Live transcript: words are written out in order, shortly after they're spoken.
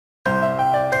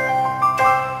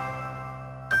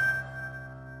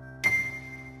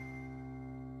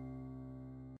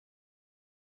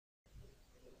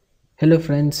Hello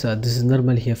friends, this is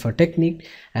Normal here for Technique,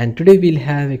 and today we'll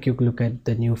have a quick look at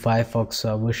the new Firefox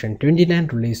version 29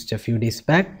 released a few days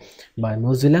back by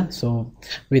Mozilla. So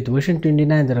with version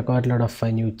 29 there are quite a lot of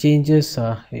new changes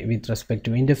with respect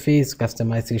to interface.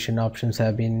 Customization options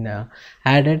have been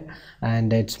added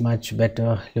and it's much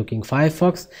better looking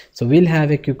Firefox. So we'll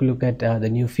have a quick look at the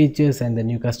new features and the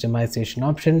new customization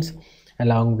options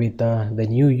along with the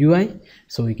new UI.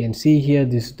 So we can see here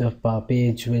this is the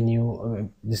page when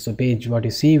you this is the page what you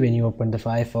see when you open the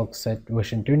Firefox at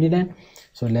version 29.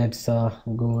 So let's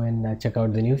go and check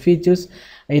out the new features.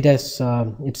 It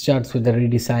starts with the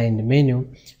redesigned menu.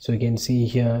 So you can see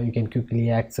here you can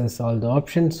quickly access all the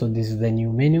options. So this is the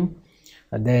new menu.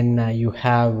 Then you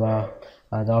have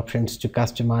the options to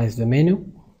customize the menu.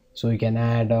 So you can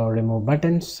add or remove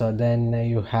buttons. Then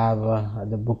you have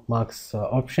the bookmarks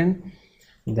option.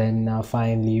 Then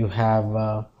finally you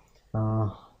have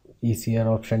easier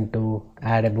option to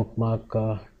add a bookmark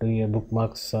to your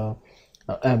bookmarks. Add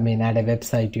a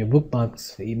website to your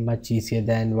bookmarks, much easier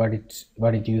than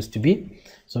what it used to be.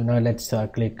 So now let's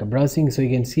click browsing. So you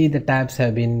can see the tabs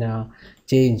have been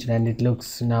changed and it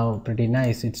looks now pretty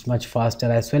nice. It's much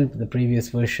faster as well. The previous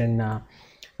version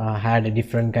had a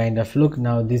different kind of look.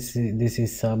 Now this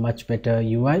is a much better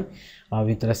UI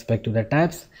with respect to the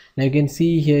tabs. Now you can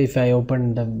see here, if I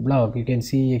open the blog, you can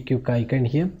see a quick icon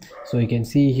here. So you can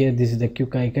see here this is the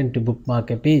quick icon to bookmark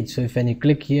a page. So if when you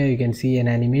click here, you can see an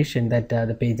animation that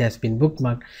the page has been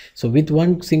bookmarked. So with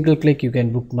one single click you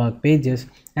can bookmark pages,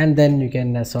 and then you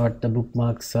can sort the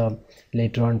bookmarks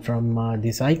later on from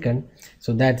this icon.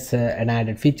 So that's an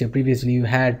added feature. Previously you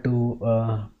had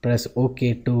to press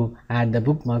OK to add the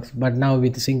bookmarks, but now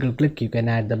with a single click you can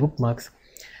add the bookmarks.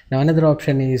 Now another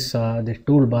option is the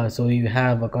toolbar. So you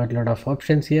have quite a lot of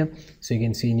options here. So you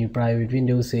can see new private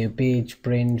windows, save page,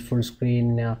 print, full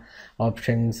screen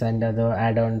options, and other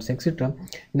add-ons, etc.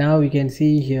 Now you can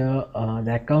see here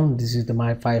the account. This is the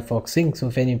My Firefox sync. So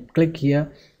when you click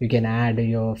here, you can add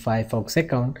your Firefox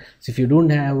account. So if you don't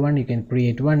have one, you can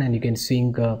create one and you can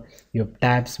sync your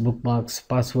tabs, bookmarks,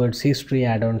 passwords, history,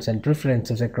 add-ons, and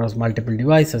preferences across multiple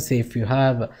devices. Say if you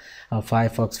have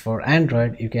Firefox for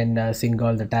Android, you can sync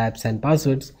all the tabs and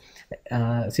passwords.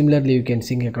 Similarly, you can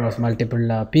sync across multiple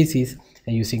PCs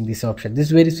using this option. This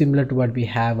is very similar to what we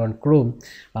have on Chrome.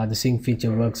 The sync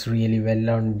feature works really well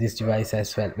on this device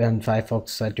as well, on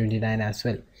Firefox 29 as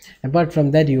well. Apart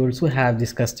from that, you also have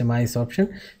this customize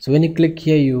option. So when you click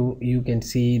here, you can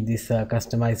see this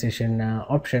customization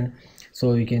option.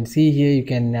 So you can see here you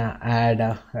can add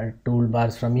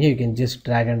toolbars from here. You can just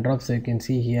drag and drop. So you can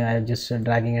see here I am just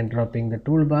dragging and dropping the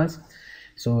toolbars.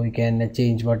 So you can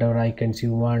change whatever icons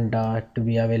you want to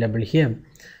be available here,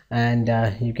 and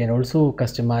you can also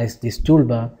customize this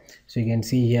toolbar. So you can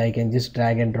see here I can just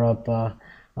drag and drop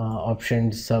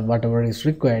options whatever is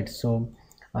required. So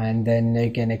and then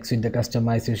you can exit the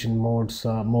customization mode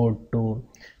to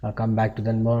come back to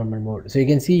the normal mode. So you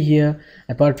can see here,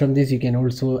 apart from this, you can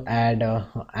also add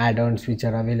add-ons which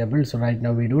are available. So right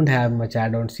now we don't have much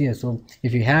add-ons here. So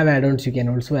if you have add-ons, you can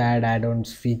also add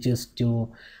add-ons features to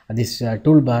this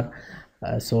toolbar.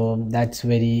 So that's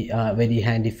very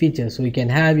handy feature. So you can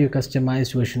have your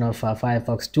customized version of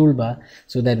Firefox toolbar,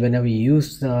 so that whenever you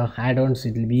use the add-ons,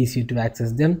 it will be easy to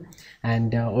access them,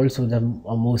 and also the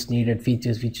most needed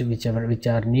features which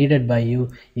are needed by you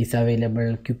is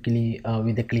available quickly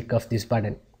with the click of this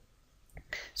button.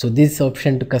 So this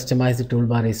option to customize the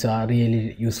toolbar is a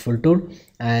really useful tool,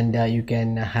 and you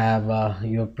can have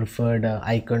your preferred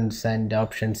icons and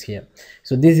options here.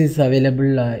 So this is available.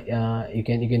 You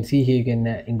can see here you can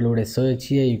include a search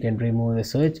here, you can remove the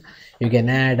search, you can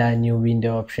add a new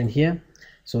window option here.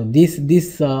 So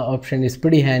this option is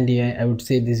pretty handy. I would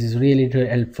say this is really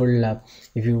helpful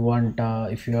if you want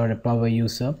if you are a power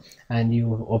user and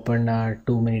you open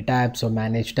too many tabs or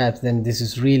manage tabs, then this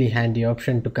is really handy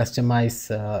option to customize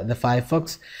the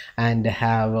Firefox and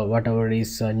have whatever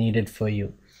is needed for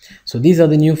you. So these are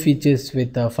the new features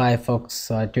with the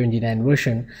Firefox 29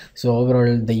 version. So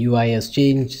overall the UI has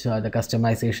changed, the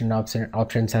customization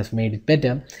options has made it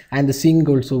better, and the sync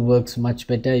also works much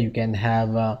better. You can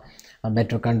have a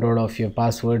better control of your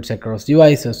passwords across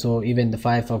devices. So even the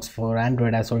Firefox for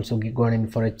Android has also gone in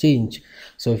for a change.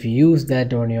 So if you use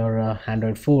that on your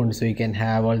Android phone, so you can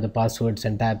have all the passwords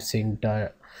and tabs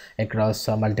synced across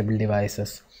multiple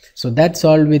devices. So that's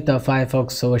all with the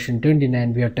Firefox version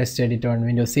 29. We have tested it on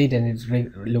Windows 8 and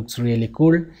it looks really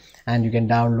cool, and you can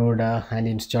download and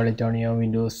install it on your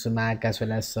Windows, Mac, as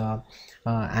well as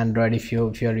Android if you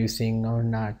are using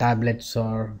on tablets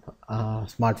or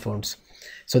smartphones.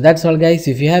 So that's all guys.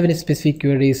 If you have any specific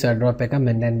queries, drop a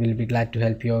comment and we'll be glad to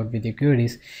help you out with your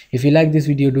queries. If you like this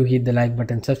video, do hit the like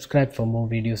button, subscribe for more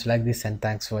videos like this, and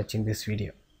thanks for watching this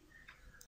video.